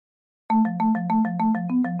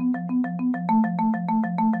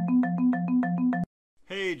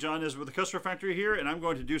Hey, John is with the Customer Factory here, and I'm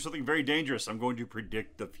going to do something very dangerous. I'm going to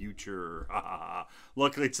predict the future.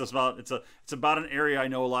 Luckily, it's about an area I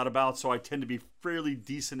know a lot about, so I tend to be fairly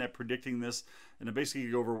decent at predicting this. And to basically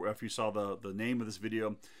go over, if you saw the name of this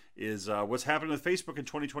video, is what's happening with Facebook in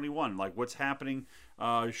 2021. Like, what's happening?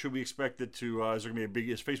 Should we expect it to? Is there going to be a big?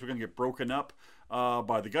 Is Facebook going to get broken up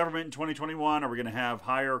by the government in 2021? Are we going to have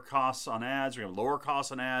higher costs on ads? Are we going to have lower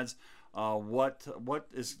costs on ads? What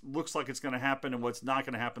looks like it's going to happen and what's not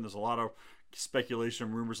going to happen. There's a lot of speculation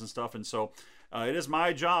and rumors and stuff, and so it is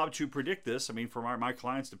my job to predict this. I mean, for my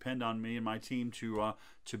clients depend on me and my team to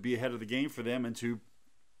be ahead of the game for them and to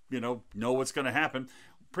know what's going to happen.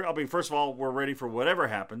 I mean, first of all, we're ready for whatever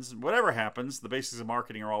happens. Whatever happens, the basics of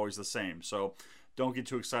marketing are always the same. So don't get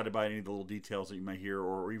too excited by any of the little details that you might hear,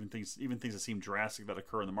 or even things that seem drastic that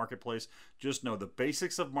occur in the marketplace. Just know the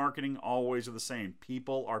basics of marketing always are the same.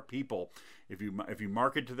 People are people. If you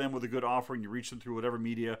market to them with a good offer and you reach them through whatever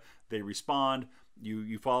media, they respond.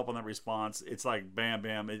 You follow up on that response. It's like bam,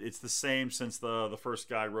 bam. It's the same since the first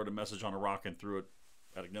guy wrote a message on a rock and threw it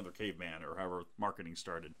at another caveman, or however marketing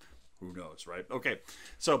started. Who knows, right? Okay,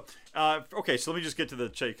 so so let me just get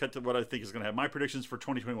to what I think is going to happen. My predictions for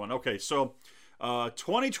 2021. Okay, so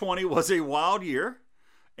 2020 was a wild year,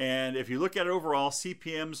 and if you look at it overall,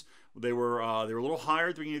 CPMs they were a little higher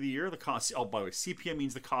at the beginning of the year. The cost. Oh, by the way, CPM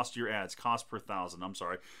means the cost of your ads, cost per thousand. I'm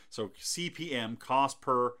sorry. So CPM, cost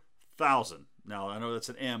per thousand. Now I know that's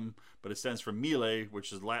an M, but it stands for mille,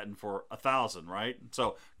 which is Latin for 1,000, right?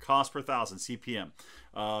 So cost per thousand, CPM.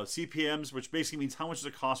 CPMs, which basically means how much does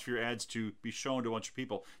it cost for your ads to be shown to a bunch of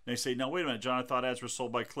people. Now you say, no, wait a minute, John, I thought ads were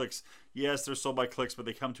sold by clicks. Yes, they're sold by clicks, but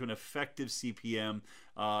they come to an effective CPM,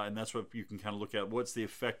 and that's what you can kind of look at. What's the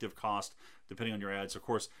effective cost depending on your ads? Of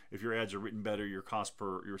course, if your ads are written better, your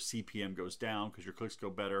CPM goes down because your clicks go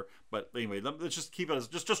better. But anyway, let's just keep it as,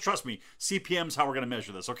 just trust me, CPM's how we're going to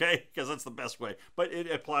measure this, okay? Because that's the best way. But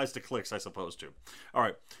it applies to clicks, I suppose, too. All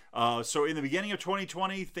right. So in the beginning of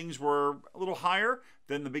 2020, things were a little higher.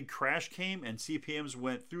 Then the big crash came and CPMs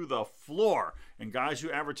went through the floor. And guys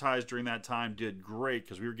who advertised during that time did great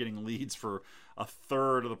because we were getting leads for a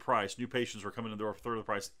third of the price. New patients were coming in the door for a third of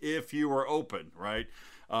the price if you were open, right?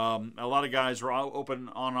 A lot of guys were open,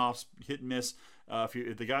 on, off, hit and miss.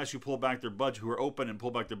 If the guys who pulled back their budget, who were open and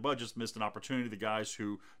pulled back their budgets, missed an opportunity. The guys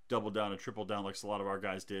who doubled down and tripled down, like a lot of our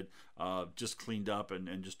guys did, just cleaned up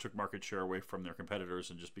and just took market share away from their competitors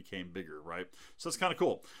and just became bigger, right? So that's kind of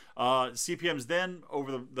cool. CPMs then,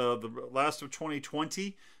 over the last of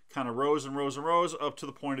 2020, kind of rose and rose and rose up to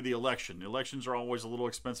the point of the election. The elections are always a little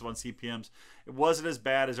expensive on CPMs. It wasn't as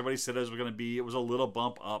bad as everybody said it was going to be. It was a little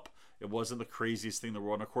bump up. It wasn't the craziest thing in the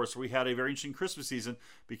world. And of course, we had a very interesting Christmas season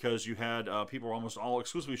because you had people were almost all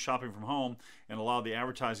exclusively shopping from home, and a lot of the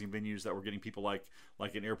advertising venues that were getting people like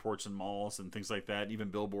in airports and malls and things like that, even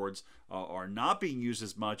billboards, are not being used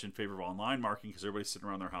as much in favor of online marketing because everybody's sitting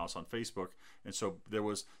around their house on Facebook. And so there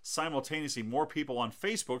was simultaneously more people on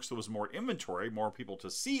Facebook, so there was more inventory, more people to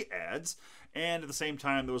see ads, and at the same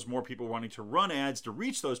time there was more people wanting to run ads to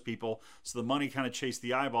reach those people, so the money kind of chased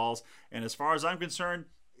the eyeballs. And as far as I'm concerned,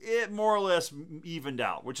 it more or less evened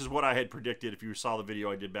out, which is what I had predicted. If you saw the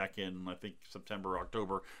video I did back in, I think, September or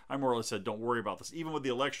October, I more or less said, don't worry about this. Even with the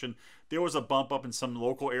election, there was a bump up in some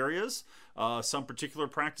local areas. Some particular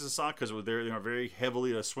practices saw, because they were very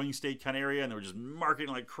heavily a swing state kind of area, and they were just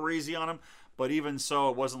marketing like crazy on them. But even so,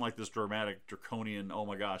 it wasn't like this dramatic, draconian, oh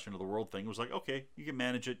my gosh, end of the world thing. It was like, okay, you can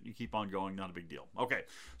manage it. You keep on going. Not a big deal. Okay,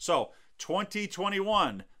 so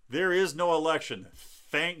 2021, there is no election.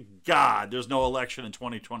 Thank God there's no election in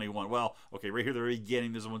 2021. Well, okay, right here at the very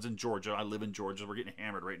beginning, there's the ones in Georgia. I live in Georgia. We're getting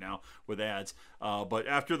hammered right now with ads. But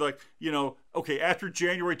after after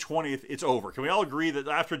January 20th, it's over. Can we all agree that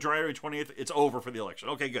after January 20th, it's over for the election?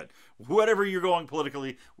 Okay, good. Whatever you're going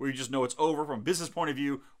politically, we just know it's over from a business point of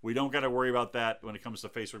view. We don't got to worry about that when it comes to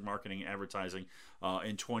Facebook marketing and advertising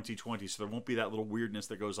in 2020. So there won't be that little weirdness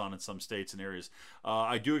that goes on in some states and areas.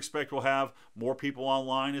 I do expect we'll have more people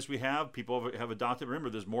online as we have. People have adopted. Remember,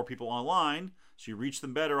 there's more people online, so you reach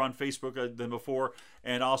them better on Facebook than before,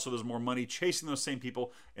 and also there's more money chasing those same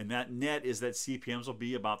people, and that net is that CPMs will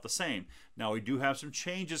be about the same. Now, we do have some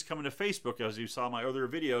changes coming to Facebook. As you saw in my other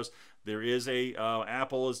videos, there is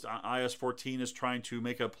Apple iOS 14 is trying to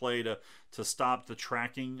make a play to stop the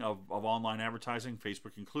tracking of online advertising,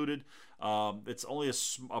 Facebook included. It's only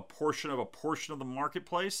a portion of the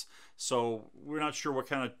marketplace, so we're not sure what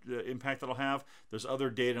kind of impact that'll have. There's other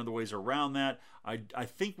data and other ways around that. I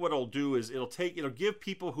think what it'll do is it'll give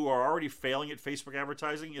people who are already failing at Facebook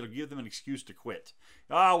advertising, it'll give them an excuse to quit.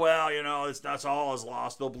 Oh, well, that's all is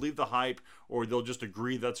lost. They'll believe the hype, or they'll just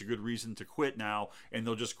agree that's a good reason to quit now, and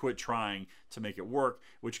they'll just quit trying to make it work,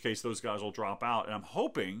 in which case those guys will drop out. And I'm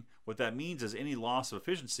hoping what that means is any loss of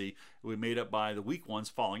efficiency will be made up by the weak ones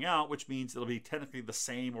falling out, which means it'll be technically the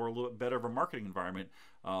same or a little bit better of a marketing environment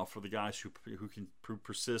for the guys who can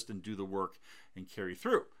persist and do the work and carry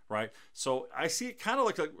through, right? So I see it kind of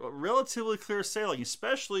like a relatively clear sailing,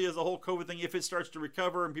 especially as the whole COVID thing, if it starts to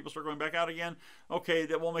recover and people start going back out again, okay,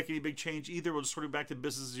 that won't make any big change either. We'll just sort of back to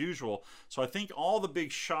business as usual. So I think all the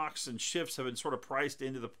big shocks and shifts have been sort of priced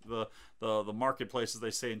into the marketplace, as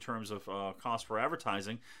they say, in terms of cost for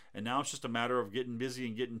advertising. And now it's just a matter of getting busy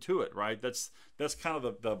and getting to it, right? That's kind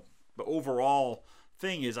of the overall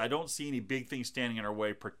thing. Is I don't see any big things standing in our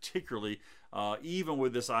way, particularly even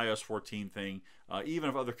with this iOS 14 thing. Even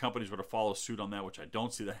if other companies were to follow suit on that, which I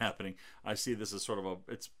don't see that happening, I see this as sort of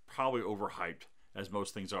it's probably overhyped, as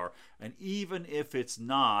most things are. And even if it's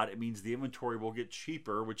not, it means the inventory will get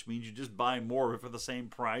cheaper, which means you just buy more of it for the same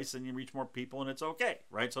price and you reach more people and it's okay,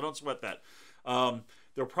 right? So don't sweat that.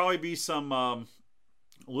 There'll probably be some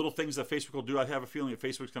little things that Facebook will do. I have a feeling that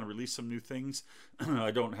Facebook's going to release some new things.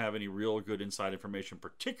 I don't have any real good inside information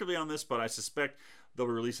particularly on this, but I suspect they'll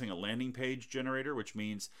be releasing a landing page generator, which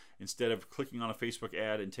means instead of clicking on a Facebook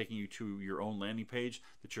ad and taking you to your own landing page,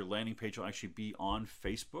 that your landing page will actually be on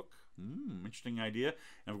Facebook. Interesting idea.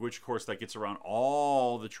 And of which, of course, that gets around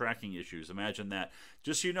all the tracking issues. Imagine that.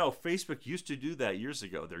 Just so you know, Facebook used to do that years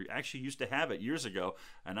ago. They actually used to have it years ago.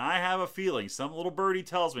 And I have a feeling, some little birdie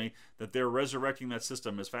tells me, that they're resurrecting that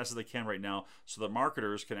system as fast as they can right now so that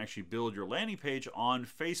marketers can actually build your landing page on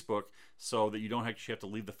Facebook so that you don't actually have to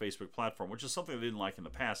leave the Facebook platform, which is something they didn't like in the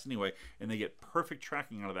past anyway. And they get perfect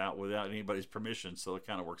tracking out of that without anybody's permission. So it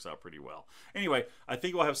kind of works out pretty well. Anyway, I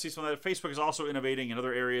think we'll have to see some of that. Facebook is also innovating in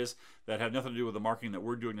other areas that have nothing to do with the marketing that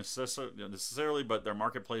we're doing necessarily, but their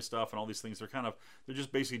marketplace stuff and all these things, they're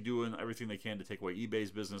just basically doing everything they can to take away eBay's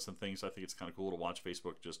business and things. I think it's kind of cool to watch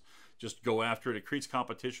Facebook just go after it. It creates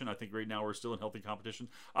competition. I think right now we're still in healthy competition.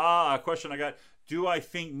 A question I got: do I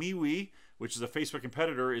think MeWe, which is a Facebook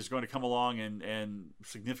competitor, is going to come along and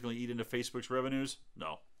significantly eat into Facebook's revenues?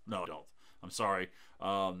 No, I don't. I'm sorry.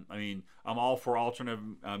 I mean, I'm all for alternative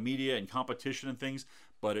media and competition and things,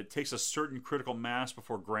 but it takes a certain critical mass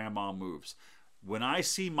before grandma moves. When I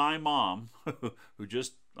see my mom, who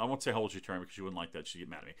just, I won't say how old she turned because she wouldn't like that, she'd get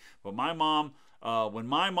mad at me, but my mom, when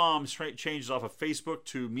my mom changes off of Facebook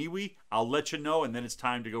to MeWe, I'll let you know, and then it's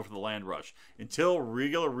time to go for the land rush. Until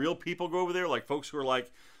real people go over there, like folks who are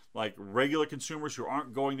like regular consumers who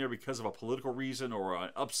aren't going there because of a political reason or an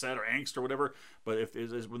upset or angst or whatever. But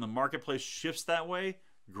when the marketplace shifts that way,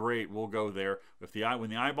 great, we'll go there. When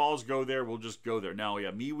the eyeballs go there, we'll just go there. Now,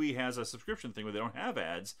 yeah, MeWe has a subscription thing where they don't have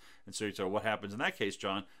ads, and so what happens in that case,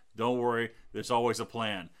 John? Don't worry, there's always a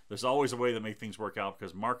plan. There's always a way to make things work out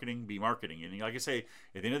because marketing be marketing. And like I say,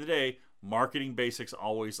 at the end of the day, marketing basics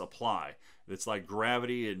always apply. It's like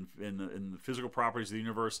gravity and the physical properties of the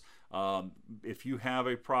universe. If you have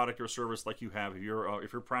a product or service like you have, if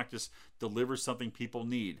your practice delivers something people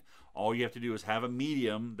need, all you have to do is have a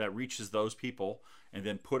medium that reaches those people and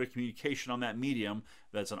then put a communication on that medium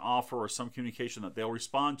that's an offer or some communication that they'll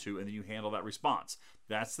respond to, and then you handle that response.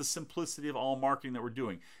 That's the simplicity of all marketing that we're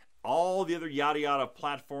doing. All the other yada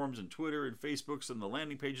platforms and Twitter and Facebooks and the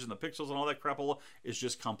landing pages and the pixels and all that crapola is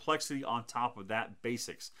just complexity on top of that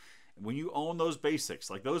basics. When you own those basics,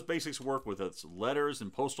 like those basics work with its letters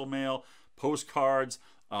and postal mail, postcards,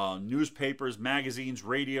 newspapers, magazines,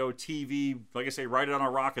 radio, TV, like I say, write it on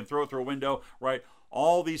a rock and throw it through a window, right?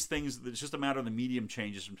 All these things, it's just a matter of the medium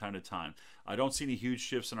changes from time to time. I don't see any huge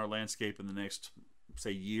shifts in our landscape in the next,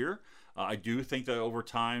 say, year. I do think that over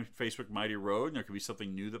time, Facebook might erode, and there could be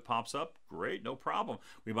something new that pops up. Great, no problem.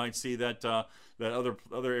 We might see that that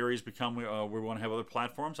other areas become. We want to have other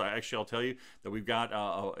platforms. I'll tell you that we've got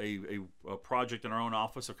a project in our own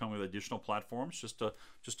office of coming with additional platforms, just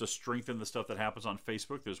to strengthen the stuff that happens on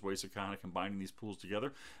Facebook. There's ways of kind of combining these pools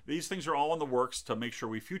together. These things are all in the works to make sure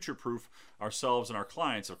we future-proof ourselves and our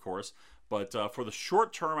clients, of course. But for the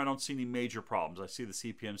short term, I don't see any major problems. I see the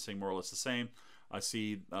CPM staying more or less the same. I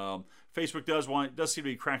see Facebook does seem to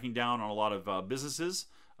be cracking down on a lot of businesses.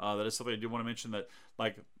 That is something I do want to mention, that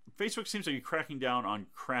like Facebook seems to be cracking down on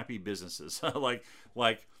crappy businesses, like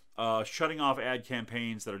shutting off ad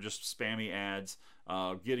campaigns that are just spammy ads.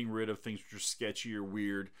 getting rid of things which are sketchy or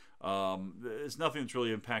weird. It's nothing that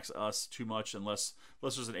really impacts us too much unless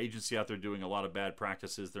there's an agency out there doing a lot of bad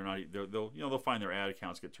practices. They'll find their ad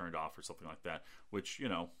accounts get turned off or something like that, which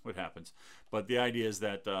what happens. But the idea is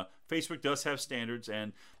that Facebook does have standards,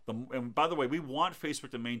 and by the way, we want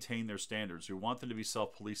Facebook to maintain their standards. We want them to be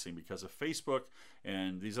self-policing, because if Facebook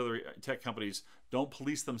and these other tech companies don't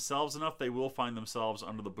police themselves enough, they will find themselves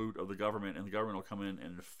under the boot of the government, and the government will come in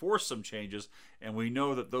and enforce some changes. And we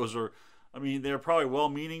know that those are, they're probably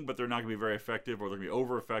well-meaning, but they're not going to be very effective, or they're going to be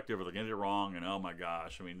over-effective, or they're going to get it wrong, and oh my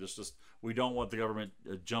gosh. We don't want the government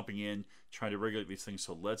jumping in, trying to regulate these things,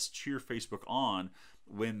 so let's cheer Facebook on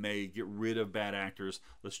when they get rid of bad actors.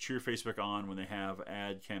 Let's cheer Facebook on when they have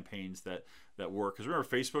ad campaigns that work. Because remember,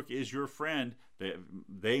 Facebook is your friend.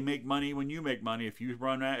 They make money when you make money. If people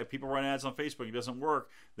run ads on Facebook, it doesn't work,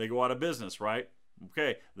 they go out of business, right?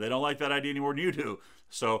 Okay, they don't like that idea any more than you do.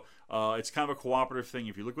 So it's kind of a cooperative thing.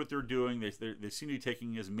 If you look what they're doing, they seem to be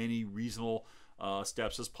taking as many reasonable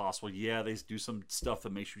steps as possible. Yeah, they do some stuff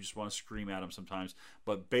that makes you just want to scream at them sometimes,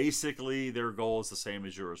 but basically their goal is the same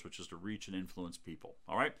as yours, which is to reach and influence people.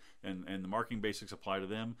 All right, and the marketing basics apply to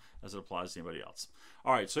them as it applies to anybody else.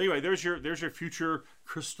 All right, so anyway, there's your future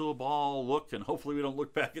crystal ball look, and hopefully we don't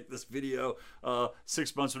look back at this video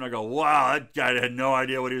 6 months from now and go, wow, that guy had no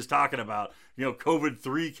idea what he was talking about.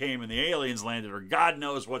 COVID-3 came and the aliens landed, or God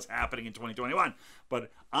knows what's happening in 2021.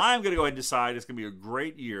 But I'm going to go ahead and decide it's going to be a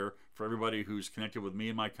great year for everybody who's connected with me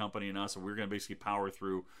and my company and us, and we're going to basically power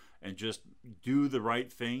through and just do the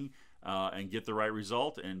right thing and get the right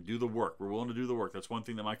result and do the work. We're willing to do the work. That's one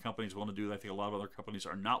thing that my company is willing to do that I think a lot of other companies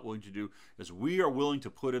are not willing to do, is we are willing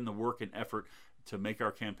to put in the work and effort to make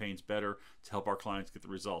our campaigns better, to help our clients get the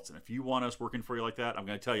results. And if you want us working for you like that, I'm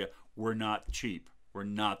going to tell you, we're not cheap. We're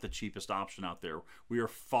not the cheapest option out there. We are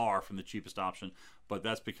far from the cheapest option, but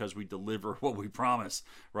that's because we deliver what we promise,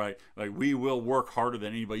 right? Like, we will work harder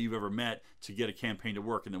than anybody you've ever met to get a campaign to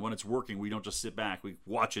work. And then when it's working, we don't just sit back. We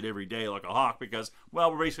watch it every day like a hawk, because, well,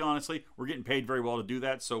 we're basically, honestly, we're getting paid very well to do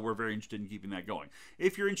that, so we're very interested in keeping that going.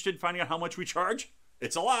 If you're interested in finding out how much we charge,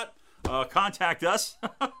 it's a lot. Contact us,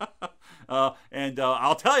 and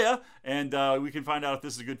I'll tell you, and we can find out if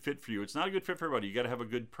this is a good fit for you. It's not a good fit for everybody. You got to have a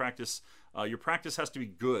good practice. Your practice has to be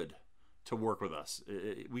good to work with us.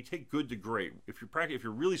 We take good to great. If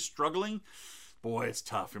you're really struggling, boy, it's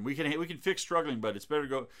tough. And we can fix struggling, but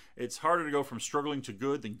it's harder to go from struggling to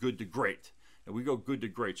good than good to great. And we go good to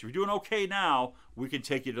great. So if you're doing okay now, we can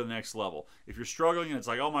take you to the next level. If you're struggling and it's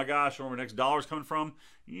like, oh my gosh, where my next dollar's coming from,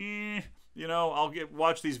 I'll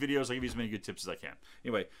watch these videos. I'll give you as many good tips as I can.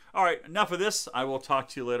 Anyway, all right, enough of this. I will talk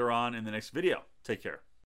to you later on in the next video. Take care.